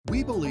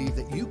We believe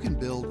that you can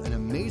build an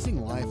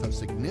amazing life of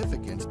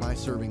significance by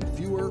serving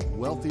fewer,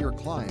 wealthier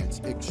clients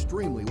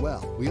extremely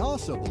well. We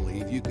also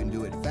believe you can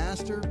do it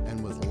faster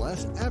and with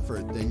less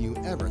effort than you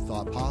ever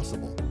thought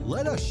possible.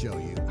 Let us show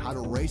you how to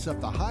race up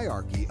the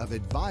hierarchy of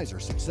advisor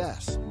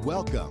success.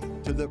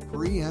 Welcome to the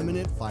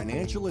Preeminent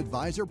Financial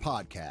Advisor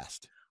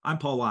Podcast. I'm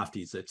Paul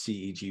Lofties at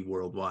CEG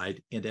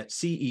Worldwide, and at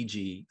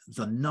CEG,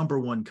 the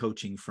 #1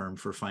 coaching firm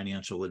for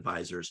financial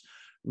advisors,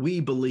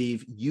 we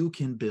believe you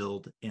can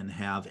build and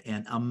have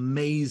an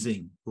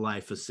amazing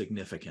life of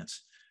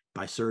significance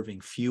by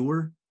serving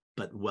fewer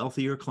but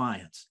wealthier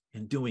clients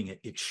and doing it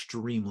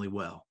extremely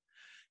well.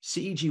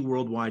 CEG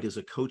Worldwide is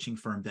a coaching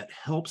firm that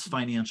helps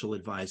financial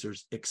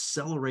advisors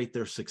accelerate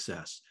their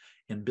success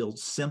and build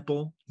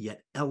simple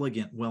yet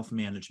elegant wealth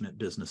management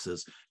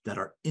businesses that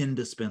are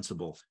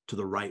indispensable to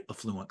the right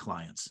affluent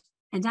clients.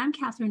 And I'm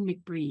Catherine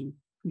McBreen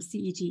from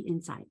CEG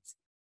Insights.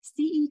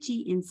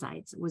 CEG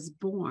Insights was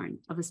born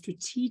of a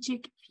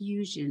strategic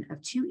fusion of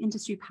two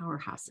industry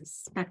powerhouses,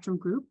 Spectrum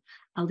Group,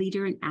 a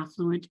leader in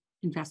affluent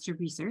investor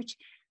research,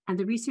 and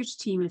the research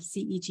team of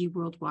CEG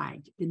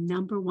Worldwide, the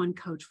 #1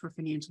 coach for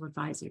financial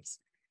advisors.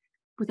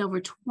 With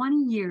over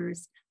 20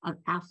 years of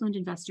affluent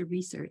investor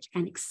research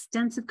and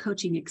extensive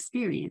coaching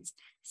experience,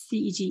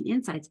 CEG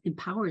Insights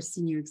empowers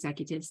senior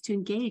executives to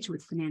engage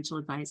with financial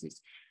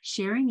advisors,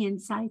 sharing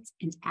insights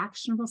and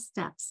actionable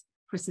steps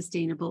for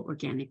sustainable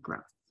organic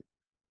growth.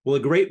 Well, a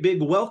great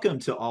big welcome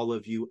to all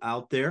of you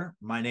out there.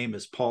 My name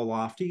is Paul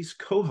Lofties,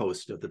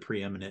 co-host of the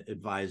Preeminent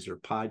Advisor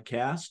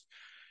Podcast.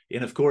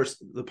 And of course,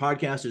 the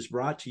podcast is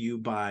brought to you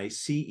by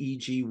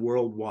CEG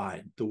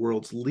Worldwide, the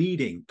world's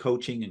leading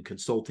coaching and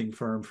consulting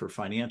firm for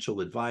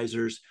financial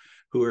advisors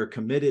who are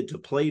committed to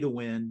play to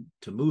win,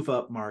 to move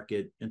up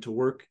market, and to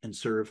work and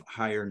serve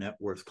higher net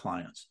worth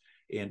clients.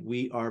 And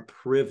we are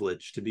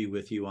privileged to be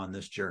with you on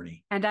this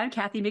journey. And I'm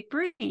Kathy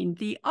McBreen,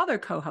 the other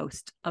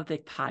co-host of the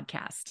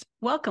podcast.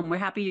 Welcome. We're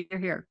happy you're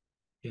here.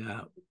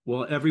 Yeah.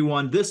 Well,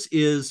 everyone, this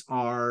is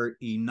our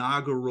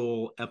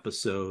inaugural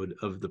episode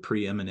of the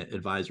Preeminent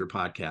Advisor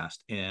Podcast.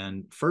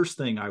 And first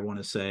thing I want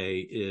to say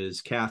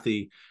is,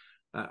 Kathy,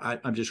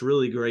 I'm just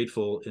really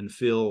grateful and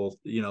feel,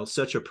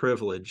 such a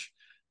privilege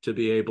to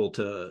be able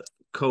to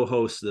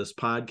co-host this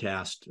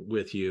podcast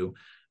with you.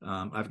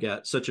 I've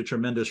got such a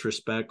tremendous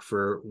respect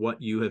for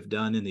what you have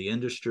done in the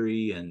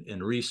industry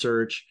and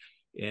research,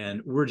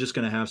 and we're just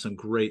going to have some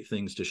great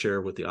things to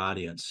share with the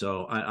audience.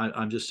 So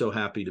I'm just so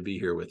happy to be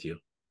here with you.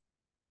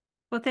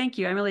 Well, thank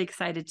you. I'm really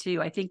excited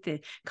too. I think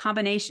the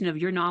combination of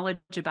your knowledge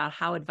about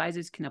how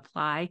advisors can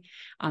apply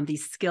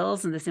these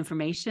skills and this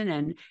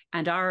information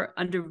and our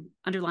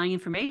underlying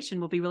information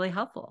will be really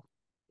helpful.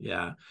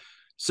 Yeah.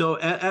 So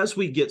as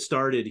we get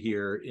started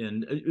here,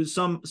 in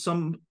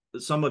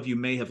some of you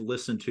may have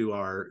listened to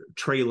our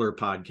trailer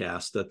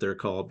podcast that they're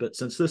called, but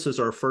since this is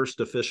our first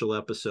official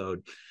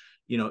episode,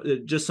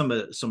 just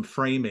some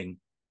framing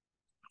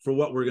for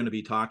what we're going to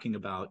be talking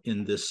about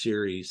in this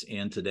series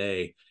and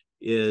today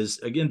is,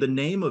 again, the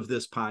name of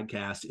this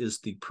podcast is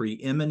the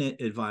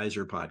Preeminent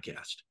Advisor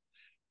Podcast.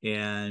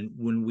 And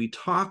when we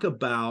talk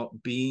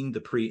about being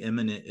the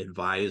preeminent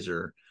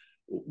advisor,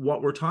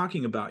 what we're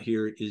talking about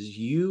here is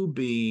you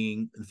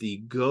being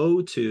the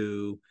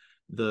go-to,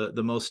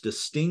 the most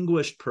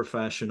distinguished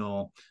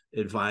professional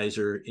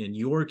advisor in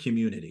your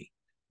community,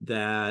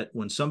 that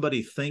when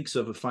somebody thinks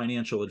of a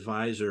financial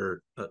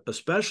advisor,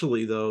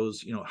 especially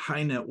those,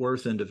 high net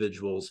worth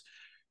individuals,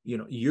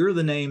 you're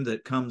the name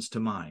that comes to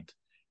mind.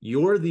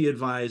 You're the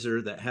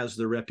advisor that has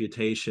the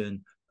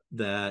reputation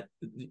that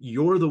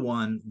you're the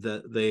one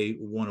that they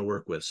want to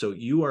work with. So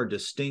you are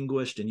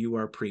distinguished and you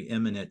are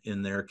preeminent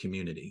in their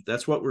community.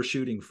 That's what we're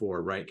shooting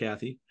for, right,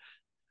 Kathy?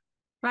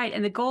 Right.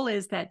 And the goal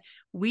is that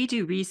we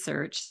do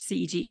research.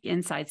 CEG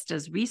Insights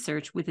does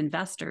research with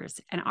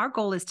investors. And our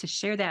goal is to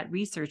share that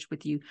research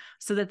with you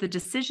so that the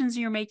decisions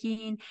you're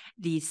making,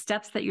 the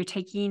steps that you're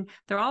taking,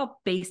 they're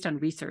all based on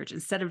research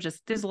instead of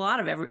just, there's a lot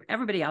of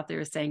everybody out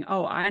there is saying,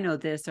 oh, I know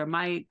this, or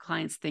my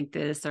clients think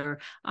this, or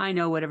I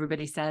know what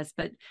everybody says.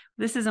 But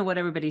this isn't what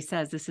everybody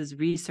says. This is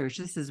research.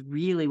 This is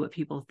really what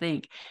people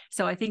think.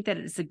 So I think that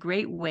it's a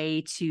great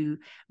way to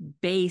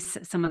base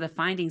some of the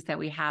findings that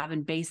we have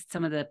and base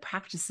some of the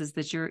practices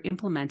that you're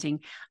implementing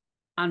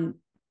on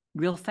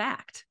real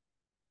fact.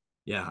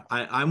 Yeah,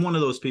 I'm one of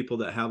those people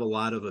that have a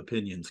lot of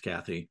opinions,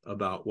 Kathy,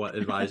 about what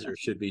advisors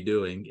should be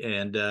doing.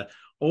 And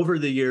over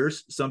the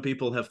years, some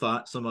people have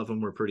thought some of them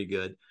were pretty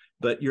good,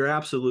 but you're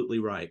absolutely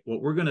right.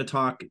 What we're going to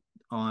talk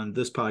on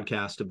this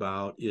podcast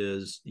about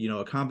is,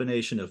 a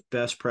combination of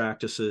best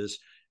practices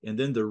and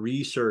then the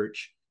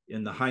research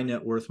in the high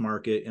net worth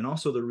market, and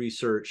also the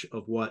research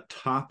of what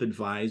top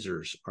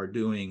advisors are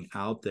doing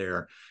out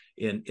there,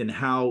 and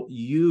how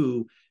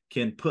you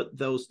can put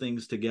those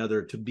things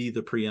together to be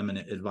the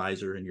preeminent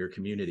advisor in your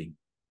community.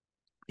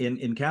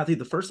 And Kathy,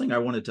 the first thing I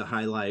wanted to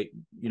highlight,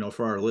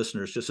 for our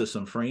listeners, just as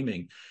some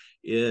framing,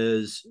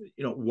 is,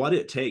 what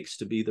it takes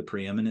to be the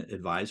preeminent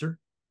advisor.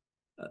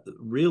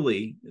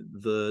 Really,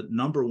 the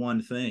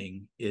 #1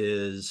 thing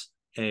is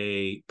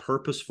a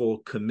purposeful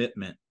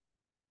commitment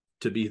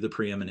to be the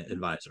preeminent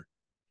advisor.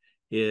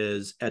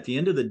 is at the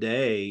end of the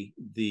day,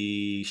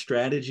 the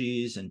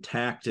strategies and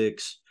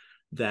tactics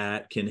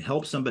that can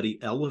help somebody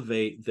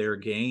elevate their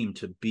game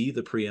to be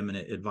the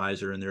preeminent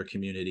advisor in their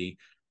community,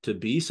 to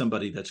be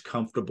somebody that's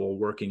comfortable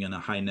working in a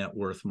high net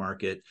worth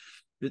market,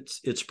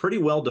 it's pretty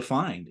well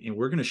defined. And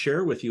we're going to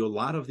share with you a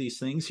lot of these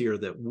things here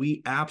that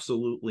we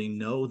absolutely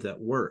know that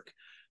work.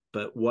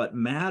 But what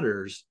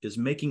matters is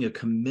making a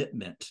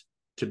commitment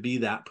to be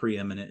that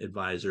preeminent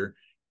advisor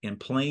and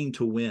playing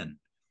to win.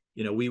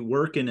 You know, we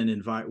work in an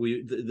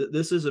environment.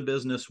 This is a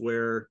business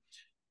where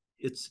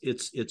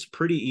it's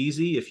pretty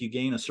easy, if you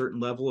gain a certain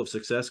level of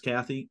success,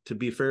 Kathy, to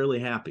be fairly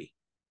happy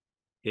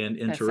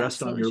and to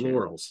rest on your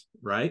laurels,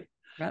 right?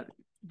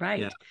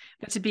 Right. Yeah.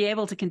 But to be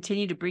able to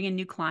continue to bring in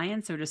new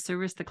clients or to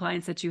service the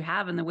clients that you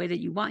have in the way that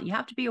you want, you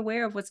have to be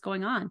aware of what's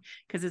going on,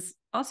 because it's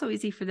also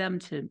easy for them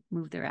to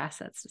move their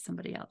assets to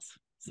somebody else.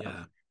 So.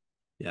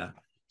 Yeah.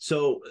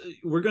 So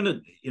we're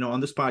going to, on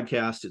this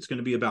podcast, it's going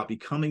to be about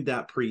becoming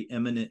that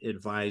preeminent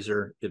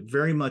advisor.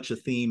 Very much a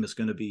theme is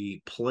going to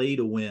be play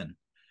to win.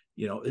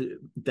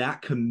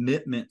 That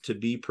commitment to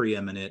be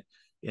preeminent,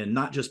 and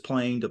not just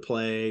playing to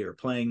play or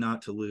playing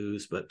not to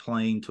lose, but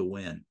playing to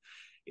win.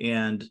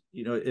 And,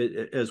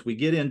 as we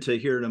get into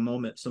here in a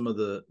moment, some of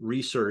the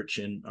research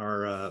and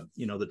our,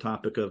 the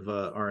topic of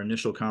our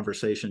initial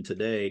conversation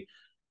today,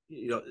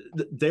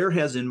 there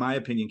has, in my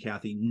opinion,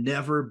 Kathy,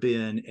 never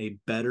been a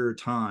better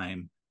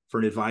time for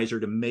an advisor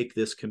to make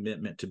this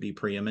commitment to be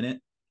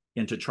preeminent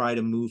and to try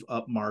to move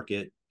up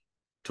market,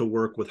 to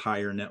work with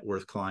higher net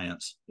worth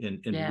clients and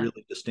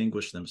really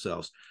distinguish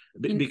themselves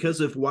because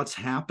of what's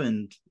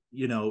happened,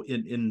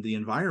 in the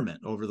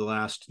environment over the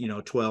last,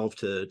 12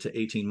 to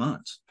 18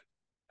 months.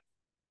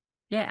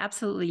 Yeah,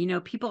 absolutely.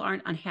 People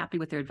aren't unhappy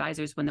with their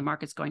advisors when the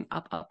market's going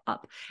up, up,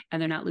 up,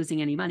 and they're not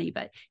losing any money.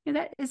 But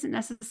that isn't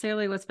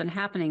necessarily what's been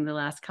happening the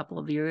last couple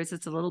of years.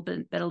 It's a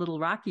little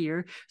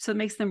rockier. So it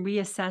makes them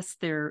reassess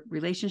their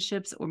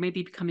relationships, or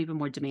maybe become even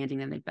more demanding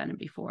than they've been in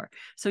before.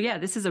 So yeah,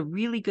 this is a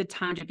really good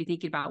time to be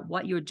thinking about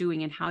what you're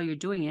doing and how you're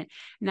doing it,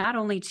 not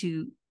only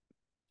to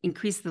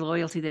increase the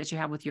loyalty that you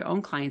have with your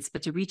own clients,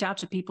 but to reach out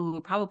to people who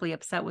are probably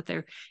upset with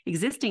their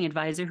existing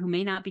advisor, who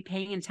may not be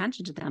paying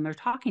attention to them or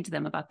talking to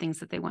them about things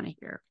that they want to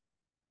hear.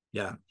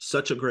 Yeah,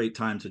 such a great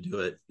time to do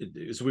it.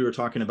 As we were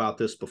talking about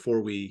this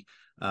before we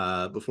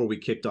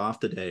kicked off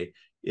today,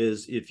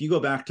 is if you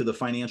go back to the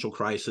financial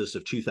crisis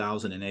of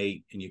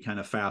 2008 and you kind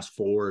of fast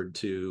forward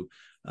to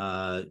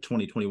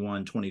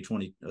 2021,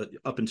 2020,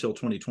 up until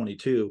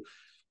 2022,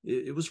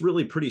 it was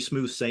really pretty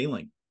smooth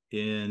sailing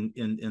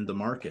in the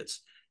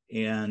markets.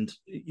 And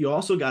you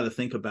also got to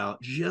think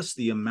about just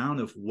the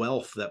amount of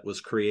wealth that was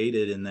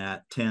created in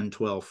that 10,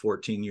 12,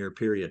 14-year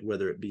period,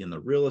 whether it be in the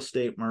real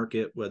estate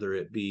market, whether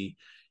it be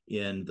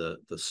in the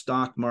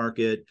stock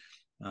market,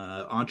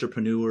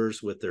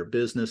 entrepreneurs with their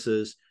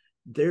businesses.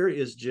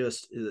 There's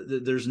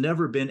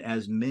never been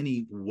as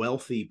many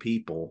wealthy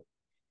people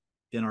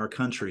in our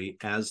country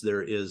as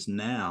there is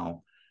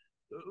now.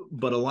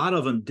 But a lot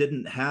of them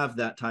didn't have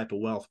that type of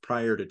wealth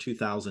prior to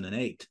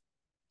 2008.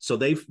 So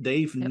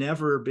they've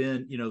never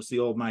been, it's the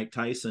old Mike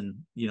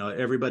Tyson,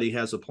 everybody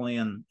has a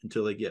plan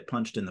until they get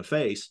punched in the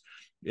face.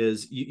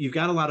 You've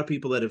got a lot of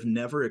people that have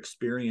never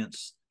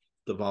experienced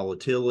the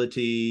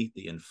volatility,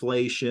 the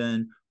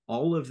inflation,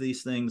 all of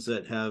these things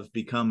that have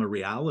become a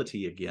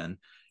reality again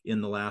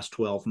in the last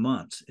 12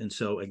 months. And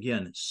so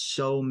again,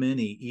 so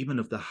many, even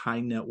of the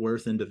high net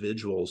worth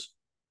individuals,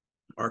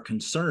 are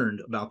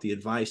concerned about the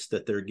advice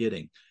that they're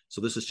getting. So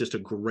this is just a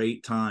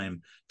great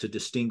time to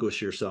distinguish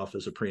yourself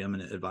as a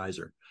preeminent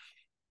advisor.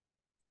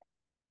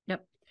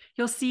 Yep.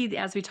 You'll see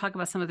as we talk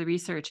about some of the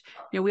research,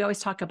 we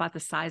always talk about the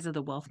size of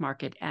the wealth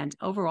market, and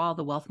overall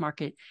the wealth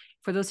market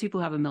for those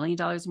people who have $1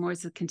 million or more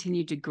has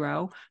continued to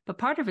grow. But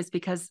part of it's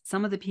because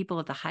some of the people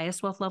at the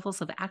highest wealth levels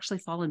have actually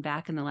fallen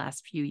back in the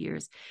last few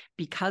years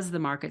because the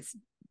market's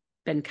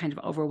been kind of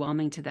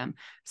overwhelming to them.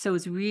 So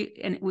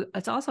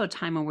it's also a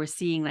time when we're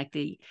seeing like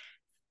the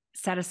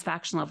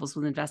satisfaction levels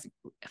with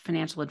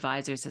financial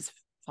advisors has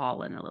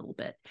fallen a little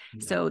bit.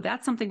 Yeah. So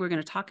that's something we're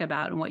going to talk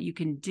about, and what you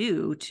can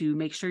do to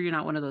make sure you're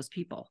not one of those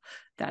people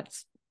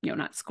that's,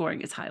 not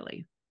scoring as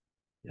highly.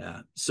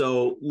 Yeah.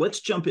 So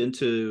let's jump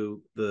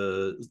into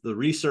the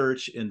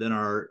research and then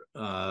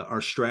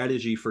our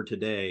strategy for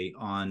today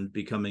on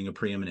becoming a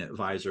preeminent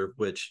advisor,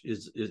 which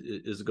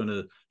is going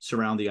to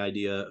surround the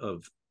idea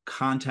of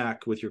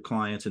contact with your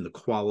clients and the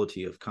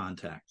quality of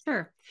contact.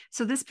 Sure.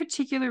 So this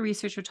particular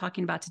research we're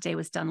talking about today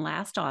was done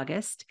last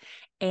August,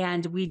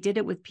 and we did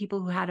it with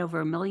people who had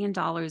over $1 million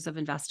of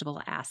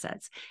investable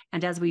assets.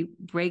 And as we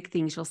break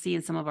things, you'll see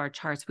in some of our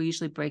charts, we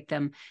usually break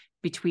them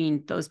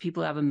between those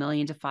people who have $1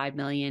 million to $5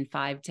 million,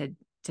 5 to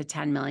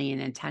 10 million,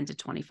 and $10 to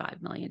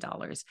 $25 million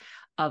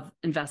of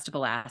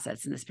investable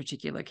assets in this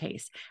particular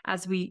case.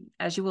 As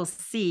you will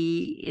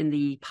see in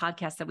the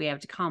podcast that we have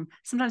to come,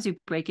 sometimes we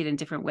break it in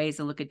different ways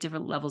and look at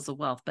different levels of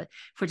wealth. But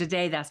for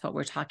today, that's what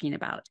we're talking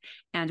about.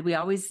 And we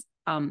always,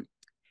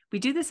 we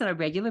do this on a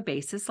regular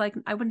basis. Like,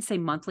 I wouldn't say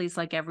monthly, it's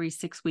like every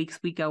 6 weeks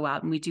we go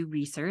out and we do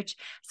research.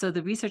 So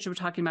the research we're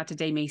talking about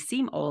today may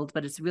seem old,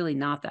 but it's really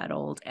not that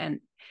old. And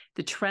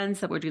the trends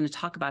that we're going to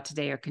talk about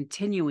today are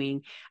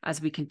continuing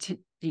as we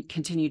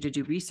continue to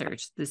do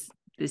research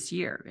this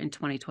year in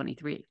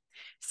 2023.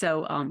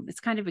 So it's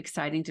kind of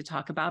exciting to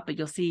talk about, but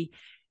you'll see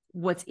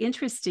what's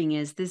interesting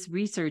is this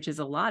research is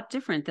a lot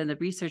different than the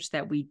research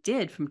that we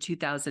did from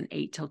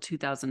 2008 till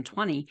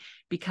 2020,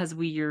 because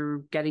we are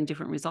getting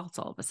different results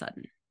all of a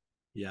sudden.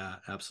 Yeah,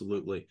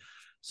 absolutely.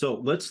 So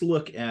let's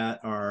look at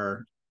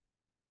our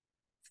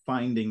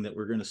finding that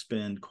we're going to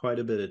spend quite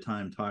a bit of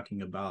time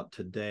talking about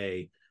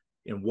today,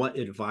 and what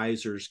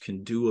advisors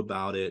can do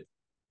about it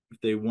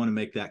if they want to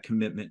make that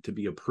commitment to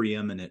be a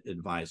preeminent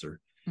advisor.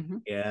 Mm-hmm.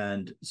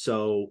 And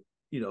so,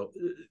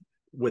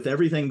 with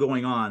everything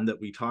going on that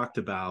we talked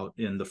about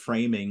in the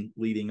framing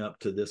leading up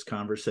to this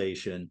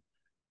conversation,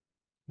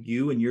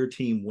 you and your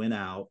team went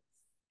out,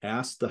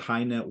 asked the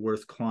high net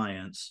worth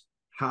clients,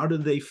 how do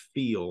they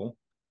feel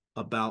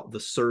about the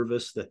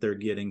service that they're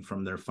getting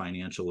from their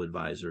financial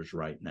advisors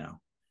right now?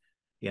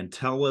 And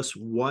tell us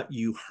what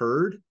you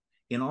heard.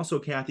 And also,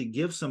 Kathy,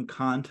 give some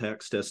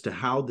context as to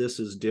how this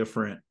is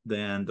different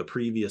than the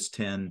previous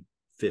 10,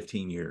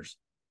 15 years.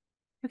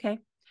 Okay.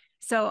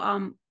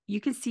 So you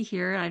can see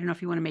here, I don't know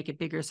if you want to make it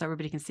bigger so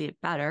everybody can see it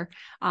better.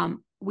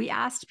 We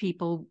asked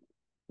people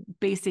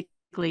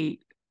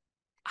basically,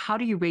 how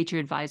do you rate your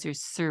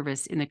advisor's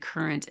service in the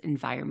current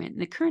environment?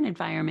 And the current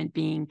environment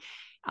being,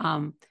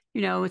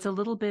 it's a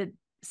little bit,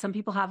 some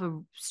people have a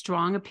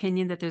strong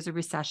opinion that there's a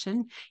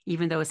recession,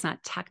 even though it's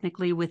not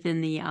technically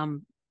within the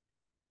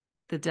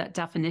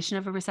definition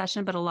of a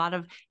recession, but a lot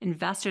of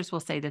investors will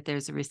say that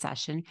there's a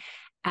recession.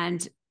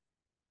 And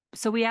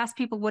so we asked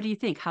people, what do you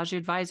think? How's your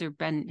advisor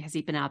been? Has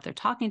he been out there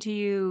talking to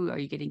you? Are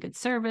you getting good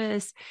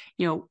service?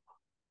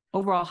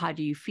 Overall, how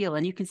do you feel?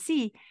 And you can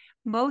see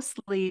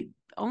mostly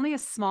only a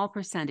small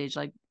percentage,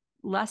 like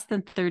less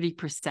than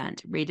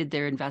 30%, rated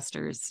their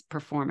advisor's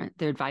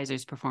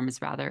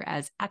performance rather,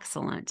 as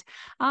excellent.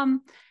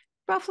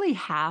 Roughly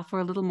half, or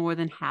a little more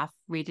than half,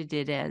 rated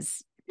it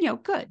as,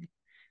 good.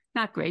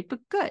 Not great, but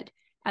good.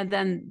 And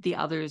then the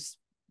others,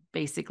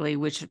 basically,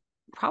 which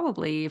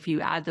probably, if you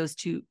add those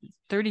two,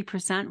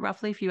 30%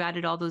 roughly, if you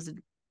added all those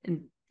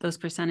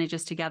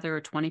percentages together,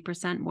 or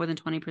 20%, more than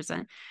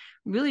 20%,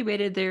 really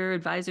rated their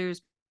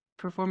advisor's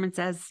performance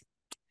as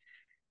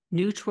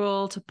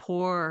neutral to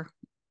poor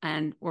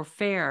or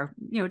fair,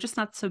 just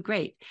not so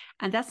great.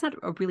 And that's not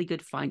a really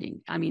good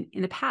finding. I mean,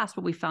 in the past,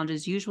 what we found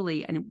is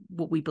usually, and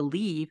what we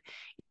believe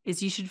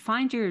is, you should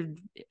find your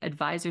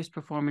advisor's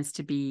performance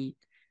to be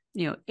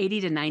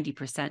 80 to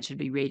 90% should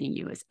be rating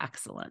you as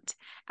excellent.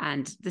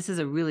 And this is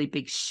a really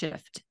big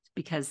shift,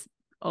 because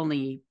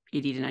only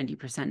 80 to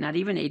 90%, not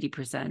even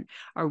 80%,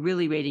 are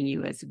really rating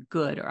you as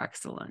good or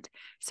excellent.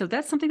 So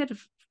that's something that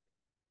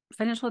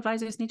financial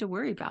advisors need to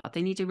worry about.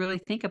 They need to really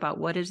think about,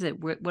 what is it?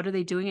 What are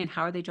they doing, and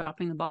how are they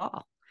dropping the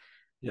ball?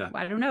 Yeah.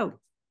 I don't know.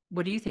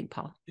 What do you think,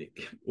 Paul?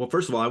 Well,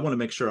 first of all, I want to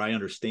make sure I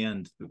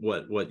understand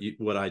what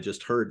I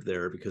just heard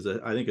there, because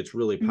I think it's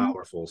really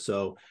powerful. Mm-hmm.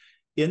 So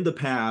in the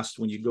past,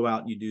 when you go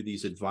out and you do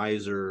these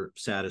advisor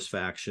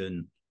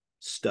satisfaction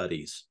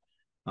studies,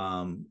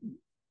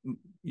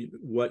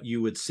 what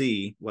you would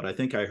see, what I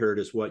think I heard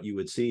is, what you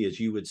would see is,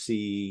 you would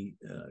see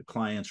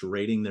clients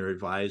rating their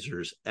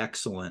advisors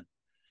excellent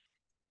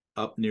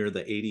up near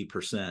the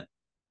 80%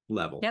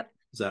 level. Yep.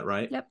 Is that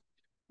right? Yep.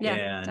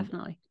 Yeah,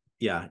 definitely.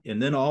 Yeah.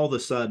 And then all of a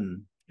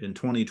sudden in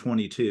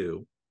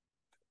 2022,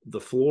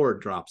 the floor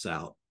drops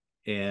out,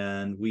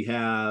 and we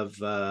have,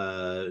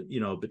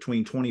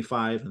 between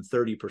 25 and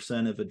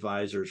 30% of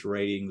advisors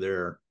rating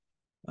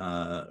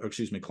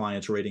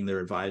clients rating their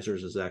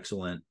advisors as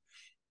excellent.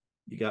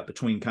 You got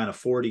between kind of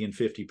 40 and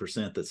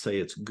 50% that say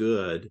it's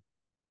good.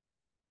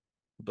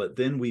 But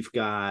then we've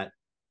got,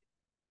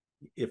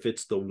 if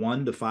it's the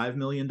 $1 to $5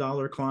 million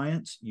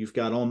clients, you've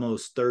got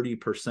almost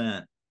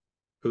 30%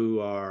 who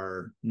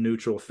are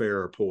neutral,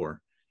 fair, or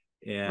poor.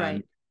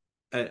 And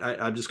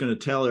I'm just going to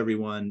tell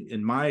everyone,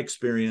 in my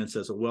experience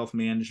as a wealth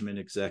management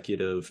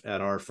executive at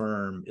our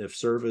firm, if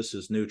service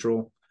is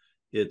neutral,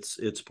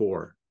 it's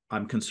poor.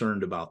 I'm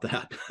concerned about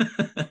that.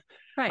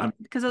 Right.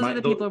 Because those are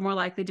the people who are more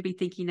likely to be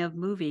thinking of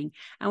moving.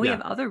 And we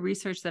have other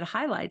research that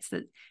highlights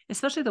that,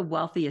 especially the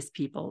wealthiest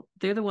people,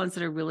 they're the ones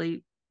that are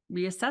really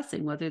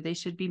reassessing whether they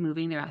should be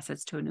moving their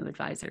assets to a new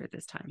advisor at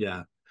this time.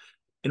 Yeah.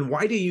 And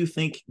why do you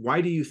think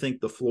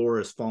the floor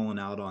has fallen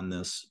out on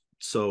this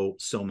so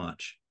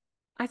much?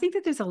 I think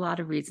that there's a lot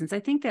of reasons. I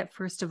think that,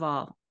 first of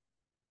all,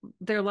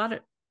 there are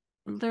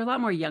a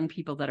lot more young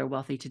people that are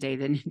wealthy today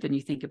than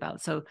you think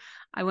about. So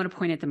I want to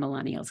point at the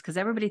millennials, because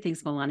everybody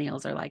thinks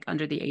millennials are like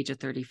under the age of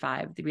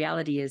 35. The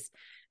reality is,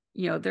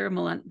 the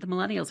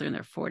millennials are in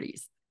their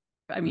 40s.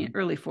 I mean,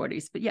 early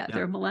 40s, but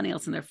they're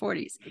millennials in their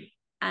 40s.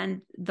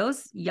 And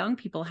those young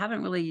people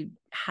haven't really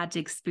had to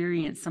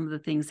experience some of the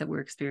things that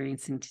we're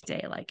experiencing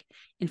today, like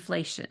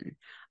inflation,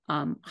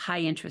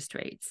 high interest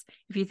rates.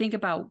 If you think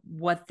about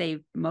what they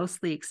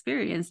mostly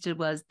experienced,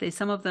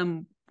 some of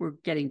them were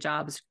getting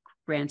jobs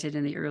granted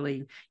in the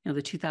early,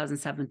 the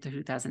 2007 to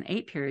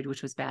 2008 period,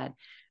 which was bad.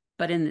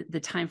 But in the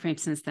time frame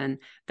since then,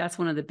 that's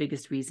one of the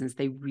biggest reasons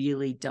they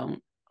really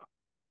don't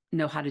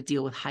know how to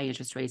deal with high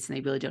interest rates, and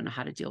they really don't know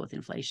how to deal with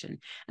inflation.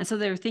 And so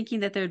they're thinking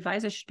that their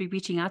advisor should be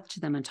reaching out to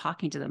them and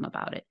talking to them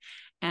about it.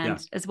 And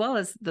as well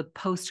as the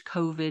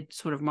post-COVID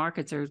sort of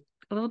markets are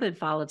a little bit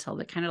volatile,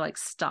 they're kind of like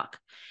stuck.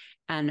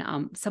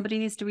 And somebody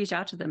needs to reach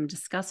out to them,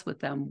 discuss with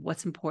them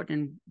what's important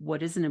and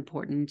what isn't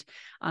important,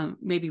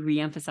 maybe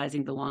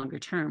reemphasizing the longer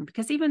term,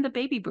 because even the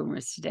baby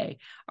boomers today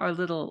are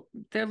they're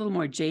a little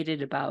more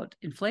jaded about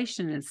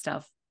inflation and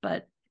stuff,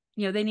 but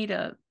they need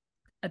a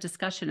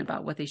discussion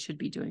about what they should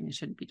be doing and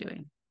shouldn't be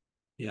doing.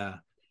 Yeah.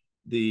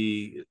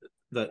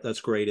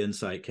 That's great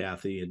insight,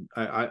 Kathy. And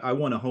I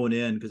want to hone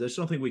in because I just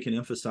don't think we can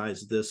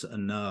emphasize this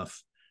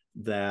enough,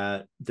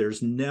 that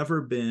there's never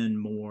been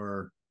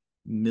more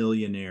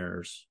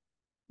millionaires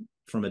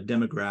from a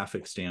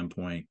demographic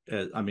standpoint,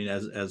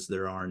 as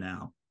there are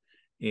now.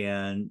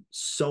 And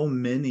so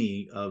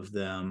many of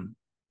them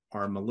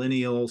are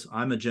millennials.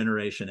 I'm a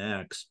Generation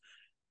X.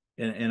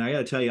 And I got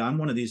to tell you, I'm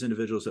one of these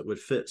individuals that would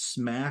fit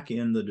smack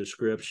in the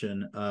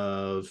description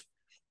of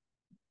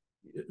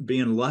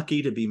being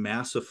lucky to be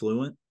mass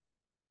affluent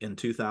in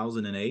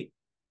 2008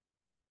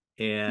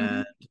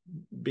 and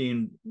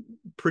being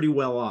pretty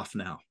well off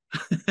now.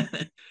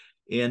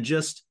 And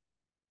just,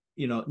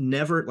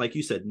 never, like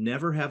you said,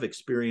 never have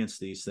experienced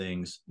these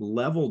things,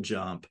 level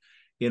jump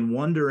in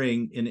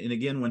wondering. And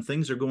again, when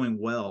things are going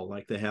well,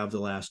 like they have the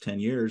last 10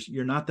 years,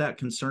 you're not that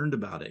concerned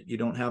about it. You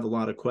don't have a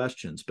lot of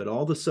questions, but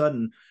all of a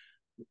sudden,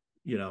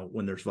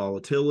 when there's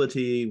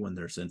volatility, when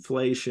there's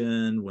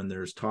inflation, when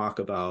there's talk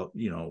about,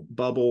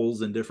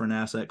 bubbles in different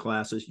asset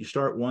classes, you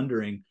start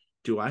wondering,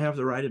 do I have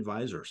the right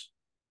advisors?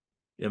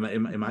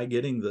 Am I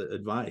getting the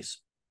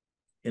advice?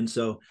 And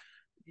so,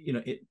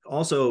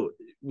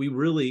 we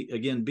really,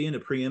 again, being a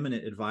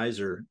preeminent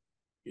advisor,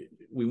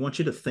 we want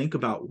you to think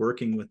about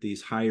working with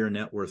these higher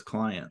net worth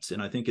clients.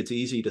 And I think it's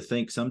easy to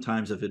think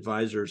sometimes if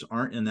advisors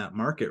aren't in that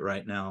market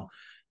right now,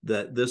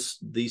 that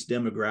these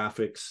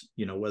demographics,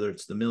 whether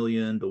it's the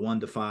million, the 1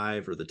 to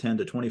 5, or the 10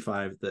 to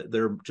 25, that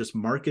they're just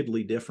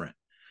markedly different.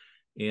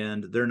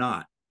 And they're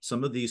not.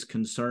 Some of these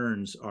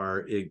concerns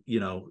are,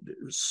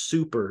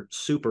 super,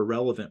 super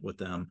relevant with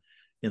them,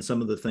 and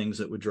some of the things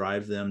that would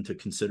drive them to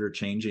consider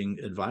changing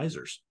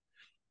advisors.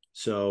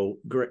 So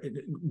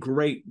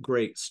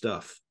great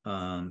stuff,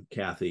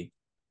 Kathy.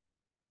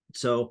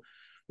 So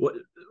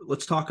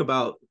let's talk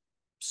about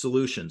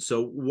solutions.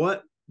 So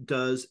what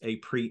does a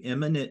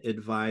preeminent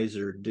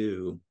advisor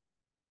do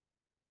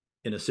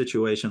in a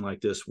situation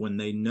like this when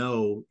they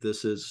know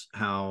this is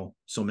how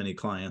so many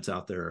clients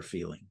out there are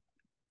feeling?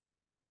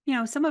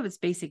 Some of it's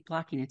basic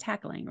blocking and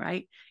tackling,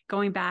 right?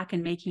 Going back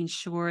and making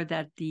sure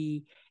that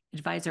the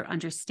advisor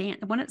understands.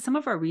 Some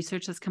of our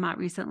research has come out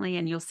recently,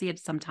 and you'll see it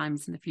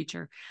sometimes in the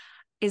future,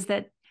 is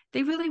that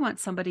they really want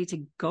somebody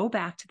to go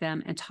back to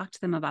them and talk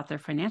to them about their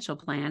financial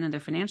plan and their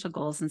financial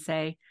goals and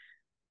say,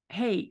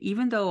 hey,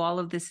 even though all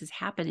of this is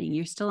happening,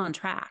 you're still on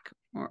track,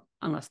 or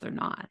unless they're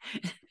not.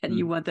 And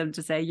you want them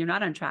to say, you're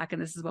not on track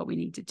and this is what we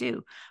need to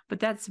do. But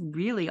that's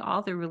really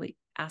all they're really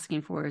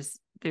asking for, is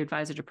their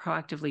advisor to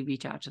proactively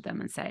reach out to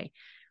them and say,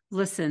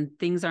 listen,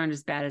 things aren't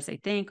as bad as they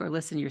think, or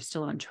listen, you're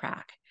still on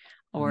track,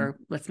 or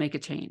let's make a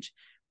change.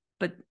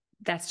 But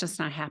that's just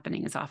not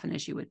happening as often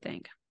as you would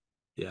think.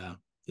 Yeah.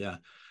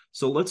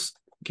 So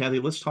Kathy,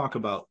 let's talk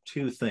about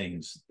two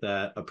things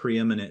that a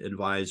preeminent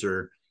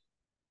advisor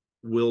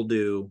will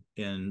do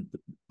and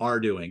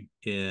are doing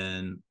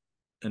in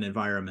an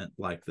environment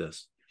like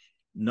this.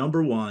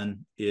 Number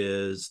one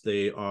is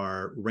they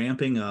are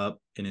ramping up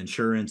and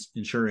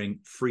ensuring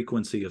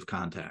frequency of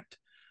contact.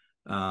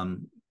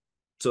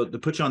 So to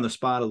put you on the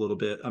spot a little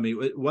bit,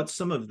 what's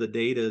some of the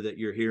data that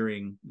you're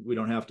hearing? We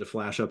don't have to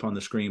flash up on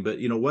the screen, but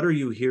what are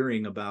you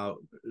hearing about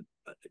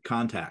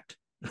contact?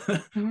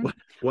 What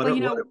are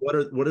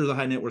the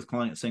high net worth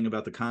clients saying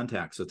about the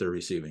contacts that they're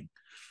receiving?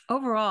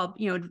 Overall,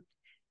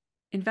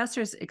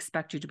 investors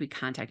expect you to be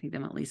contacting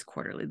them at least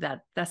quarterly.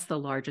 That's the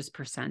largest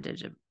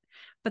percentage of,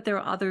 but there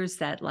are others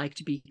that like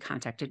to be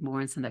contacted more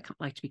and some that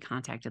like to be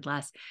contacted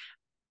less.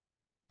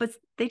 But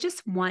they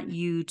just want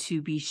you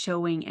to be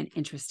showing an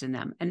interest in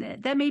them.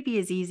 And that may be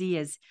as easy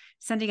as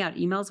sending out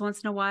emails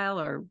once in a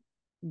while, or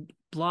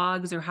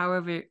blogs, or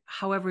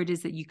however it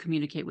is that you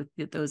communicate with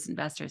those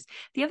investors.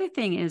 The other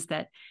thing is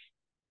that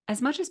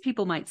as much as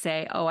people might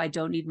say, oh, I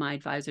don't need my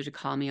advisor to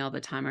call me all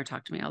the time or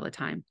talk to me all the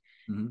time,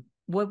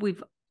 what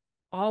we've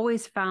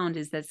always found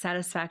is that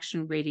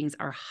satisfaction ratings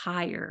are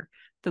higher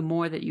the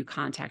more that you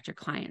contact your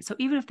client. So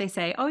even if they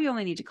say, oh, you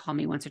only need to call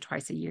me once or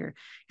twice a year,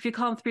 if you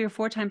call them 3 or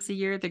 4 times a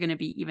year, they're going to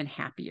be even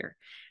happier.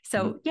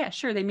 So yeah,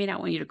 sure, they may not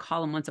want you to call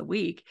them once a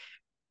week,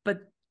 but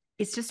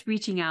it's just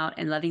reaching out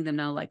and letting them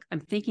know, like, I'm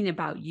thinking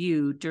about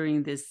you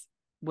during this,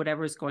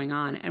 whatever's going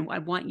on, and I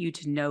want you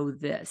to know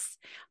this.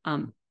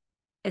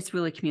 It's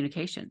really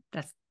communication.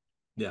 That's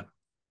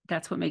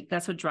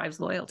what drives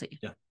loyalty.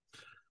 Yeah.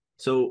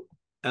 So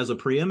as a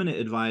preeminent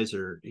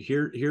advisor,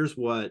 here's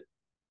what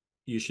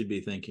you should be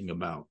thinking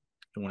about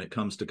when it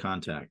comes to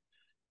contact.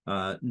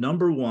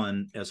 Number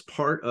one, as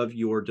part of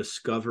your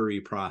discovery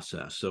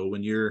process. So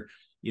when you're,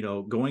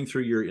 going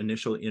through your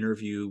initial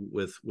interview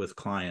with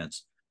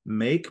clients,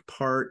 make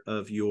part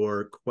of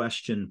your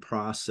question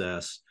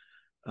process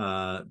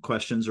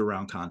questions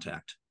around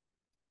contact.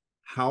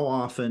 How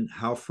often,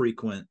 how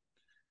frequent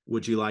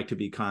would you like to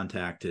be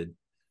contacted?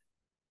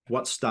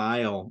 What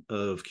style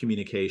of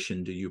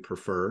communication do you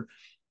prefer?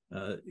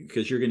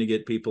 Because you're going to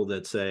get people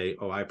that say,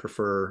 oh, I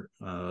prefer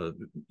a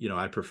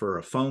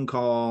phone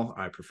call.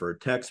 I prefer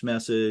text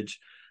message.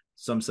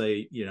 Some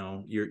say,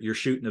 you're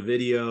shooting a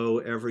video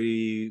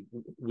every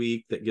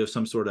week that gives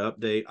some sort of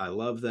update. I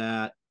love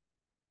that.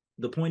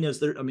 The point is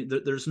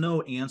there's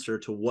no answer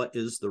to what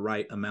is the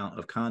right amount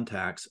of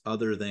contacts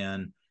other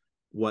than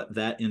what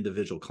that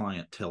individual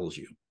client tells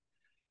you.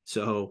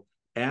 So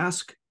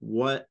ask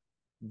what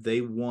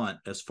they want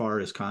as far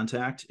as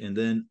contact, and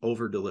then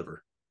over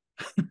deliver.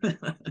 Yep,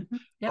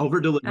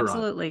 Over deliver.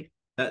 absolutely.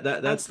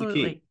 That's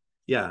absolutely the key.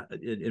 Yeah,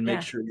 and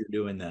make sure you're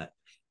doing that.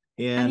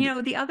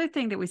 And the other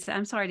thing that we say,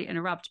 I'm sorry to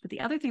interrupt, but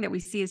the other thing that we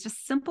see is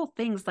just simple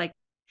things like,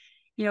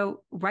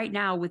 right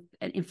now with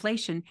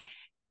inflation,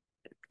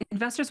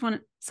 investors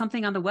want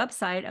something on the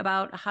website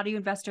about how do you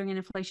invest during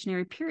an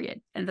inflationary period.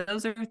 And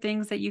those are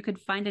things that you could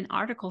find an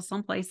article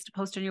someplace to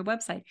post on your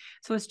website.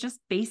 So it's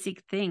just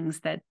basic things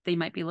that they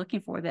might be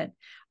looking for that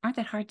aren't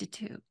that hard to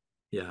do.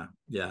 Yeah.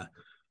 Yeah.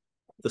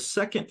 The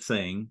second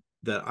thing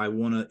that I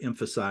want to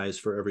emphasize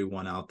for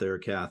everyone out there,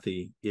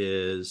 Kathy,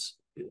 is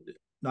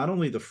not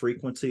only the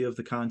frequency of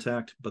the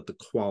contact, but the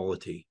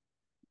quality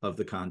of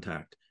the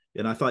contact.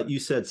 And I thought you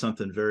said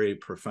something very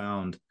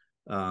profound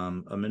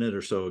a minute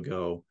or so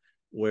ago,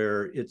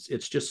 where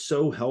it's just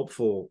so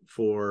helpful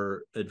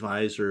for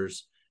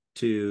advisors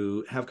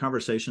to have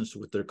conversations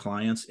with their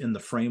clients in the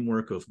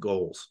framework of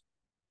goals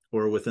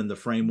or within the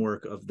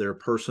framework of their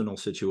personal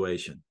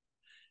situation.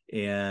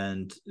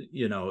 And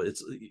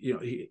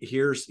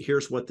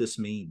here's what this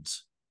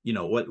means,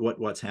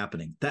 what's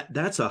happening.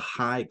 That's a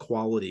high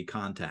quality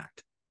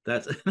contact.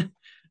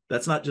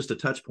 That's not just a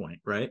touch point,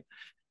 right?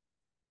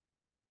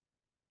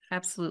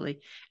 Absolutely.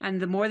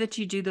 And the more that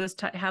you do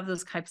have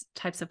those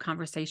types of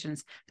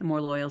conversations, the more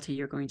loyalty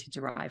you're going to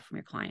derive from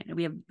your client. And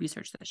we have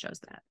research that shows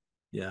that.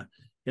 Yeah.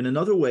 And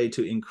another way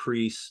to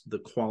increase the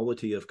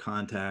quality of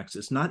contacts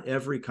is not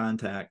every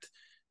contact,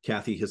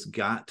 Kathy, has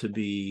got to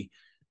be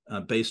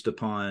based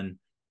upon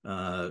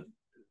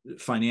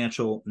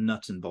financial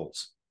nuts and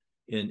bolts.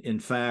 In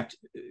fact,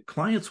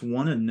 clients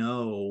want to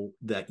know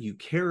that you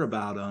care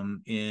about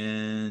them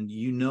and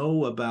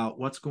about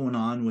what's going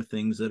on with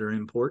things that are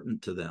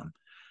important to them,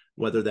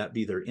 whether that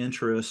be their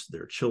interests,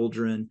 their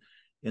children.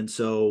 And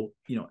so,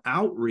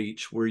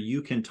 outreach where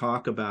you can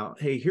talk about,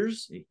 hey,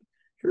 here's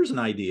an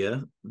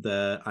idea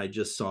that I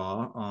just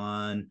saw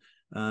on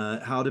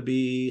how to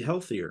be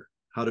healthier,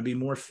 how to be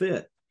more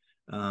fit.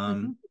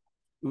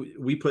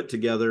 We put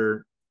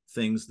together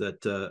things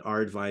that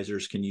our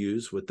advisors can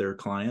use with their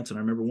clients. And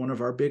I remember one of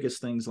our biggest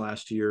things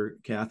last year,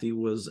 Kathy,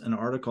 was an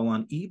article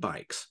on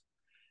e-bikes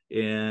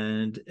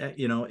and,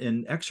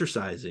 and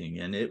exercising.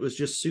 And it was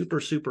just super,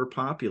 super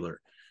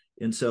popular.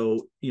 And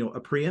so, a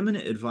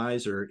preeminent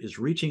advisor is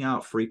reaching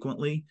out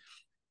frequently,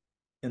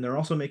 and they're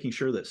also making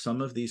sure that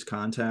some of these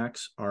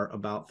contacts are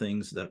about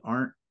things that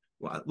aren't,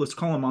 well, let's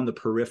call them on the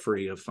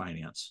periphery of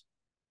finance.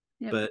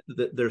 Yep. But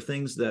they're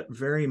things that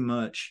very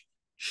much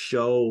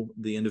show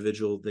the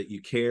individual that you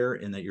care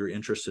and that you're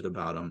interested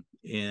about them,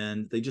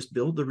 and they just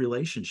build the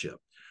relationship.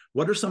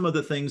 What are some of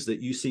the things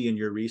that you see in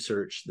your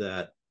research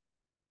that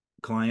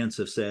clients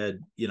have said,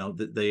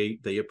 that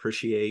they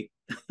appreciate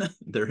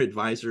their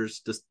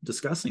advisors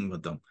discussing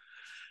with them?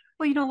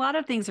 Well, a lot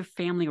of things are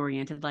family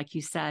oriented, like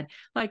you said,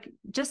 like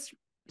just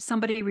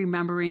somebody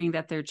remembering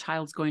that their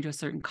child's going to a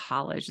certain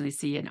college and they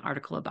see an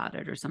article about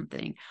it or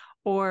something,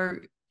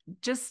 or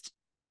just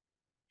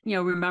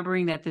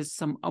remembering that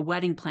there's a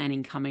wedding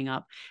planning coming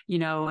up,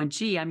 and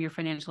gee, I'm your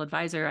financial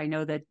advisor. I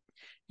know that,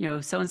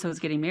 so-and-so is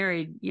getting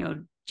married,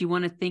 do you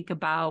want to think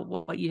about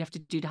what you have to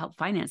do to help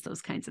finance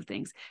those kinds of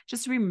things?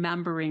 Just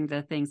remembering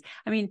the things.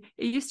 I mean,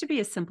 it used to be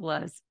as simple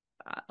as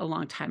a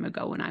long time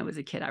ago when I was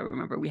a kid. I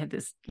remember we had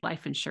this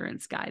life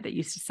insurance guy that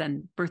used to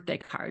send birthday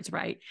cards,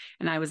 right?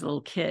 And I was a little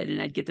kid and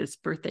I'd get this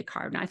birthday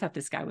card. And I thought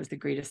this guy was the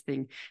greatest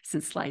thing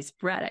since sliced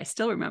bread. I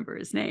still remember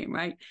his name,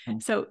 right? Mm-hmm.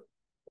 So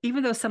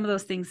even though some of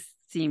those things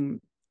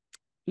seem,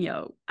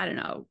 I don't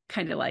know,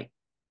 kind of like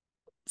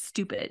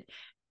stupid.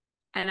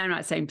 And I'm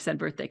not saying send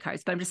birthday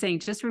cards, but I'm just saying,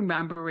 just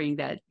remembering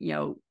that,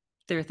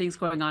 there are things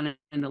going on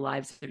in the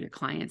lives of your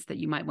clients that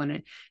you might want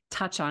to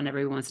touch on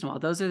every once in a while.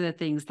 Those are the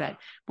things that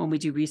when we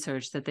do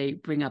research that they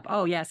bring up,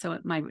 oh yeah, so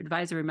my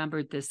advisor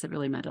remembered this, that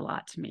really meant a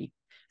lot to me.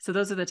 So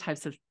those are the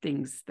types of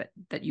things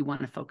that you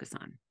want to focus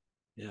on.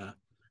 Yeah.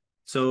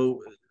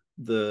 So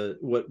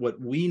what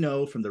we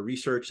know from the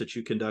research that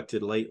you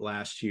conducted late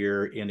last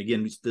year, and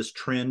again, this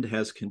trend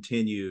has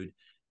continued,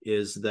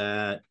 is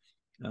that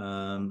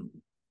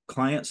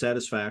client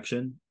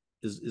satisfaction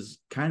is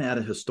kind of at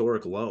a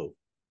historic low,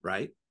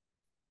 right?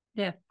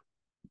 Yeah.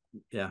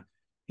 Yeah.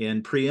 And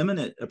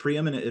a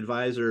preeminent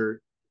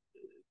advisor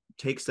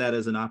takes that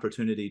as an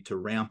opportunity to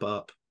ramp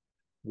up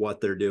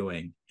what they're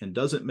doing and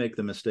doesn't make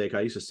the mistake.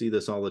 I used to see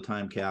this all the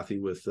time, Kathy,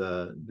 with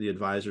the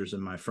advisors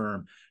in my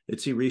firm.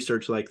 They'd see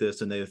research like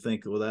this and they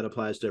think, well, that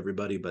applies to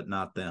everybody, but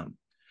not them.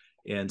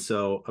 And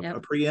so a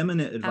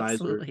preeminent advisor,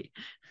 absolutely.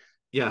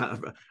 Yeah,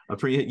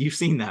 you've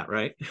seen that,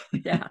 right?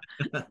 Yeah.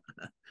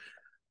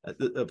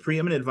 A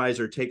preeminent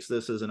advisor takes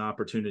this as an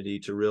opportunity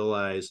to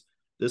realize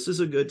this is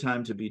a good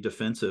time to be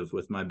defensive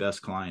with my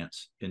best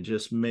clients and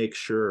just make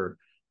sure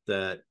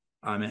that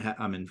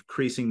I'm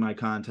increasing my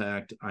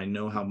contact. I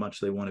know how much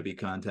they want to be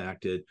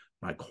contacted.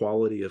 My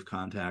quality of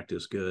contact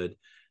is good,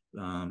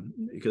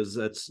 because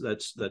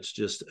that's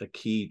just a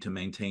key to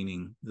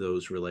maintaining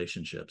those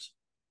relationships.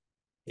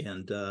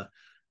 And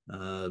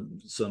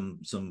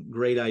some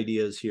great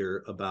ideas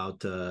here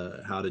about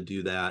how to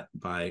do that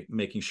by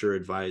making sure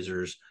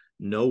advisors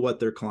know what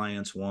their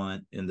clients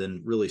want, and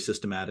then really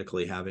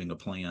systematically having a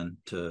plan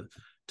to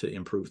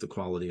improve the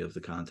quality of the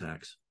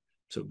contacts.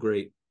 So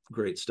great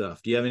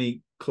stuff. Do you have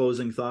any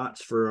closing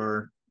thoughts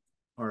for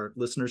our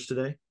listeners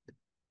today?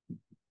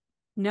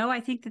 No, I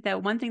think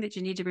that one thing that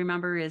you need to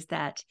remember is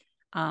that,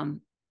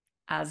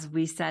 as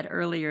we said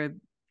earlier,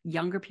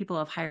 younger people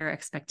have higher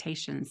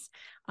expectations.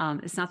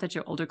 It's not that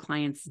your older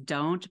clients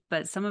don't,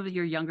 but some of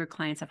your younger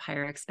clients have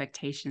higher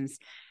expectations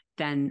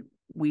than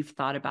we've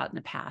thought about in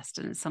the past.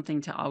 And it's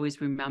something to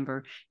always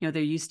remember.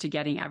 They're used to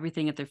getting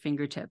everything at their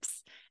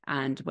fingertips.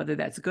 And whether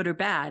that's good or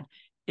bad,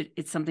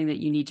 it's something that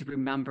you need to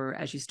remember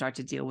as you start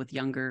to deal with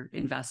younger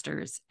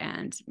investors,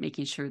 and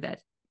making sure that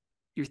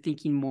you're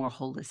thinking more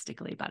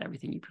holistically about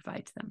everything you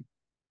provide to them.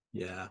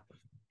 Yeah.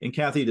 And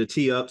Kathy, to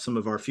tee up some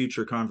of our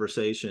future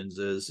conversations,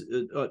 is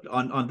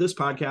on this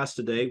podcast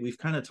today, we've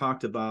kind of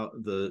talked about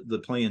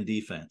the play in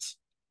defense,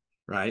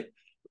 right?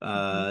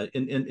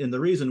 And the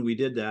reason we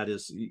did that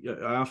is,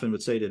 I often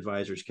would say to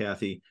advisors,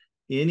 Kathy,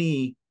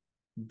 any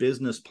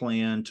business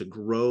plan to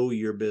grow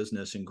your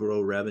business and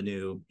grow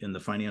revenue in the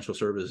financial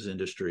services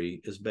industry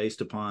is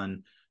based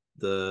upon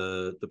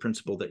the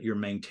principle that you're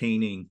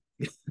maintaining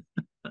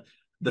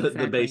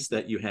the base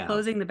that you have.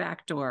 Closing the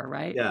back door,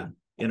 right? Yeah.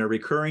 In a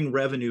recurring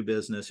revenue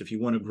business, if you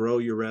want to grow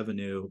your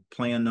revenue,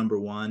 plan number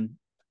one,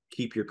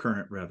 keep your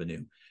current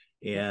revenue.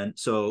 And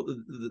so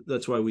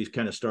that's why we've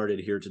kind of started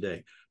here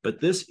today.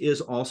 But this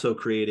is also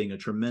creating a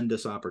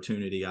tremendous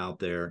opportunity out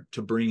there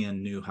to bring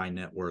in new high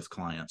net worth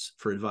clients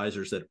for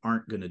advisors that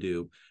aren't going to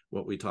do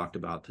what we talked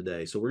about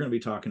today. So we're going to be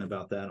talking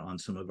about that on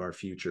some of our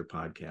future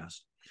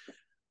podcasts.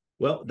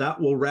 Well, that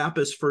will wrap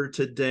us for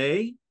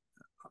today.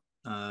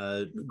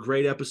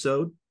 Great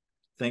episode.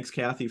 Thanks,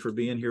 Kathy, for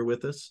being here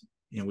with us.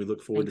 And we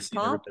look forward to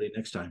seeing everybody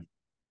next time.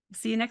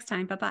 See you next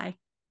time.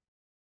 Bye-bye.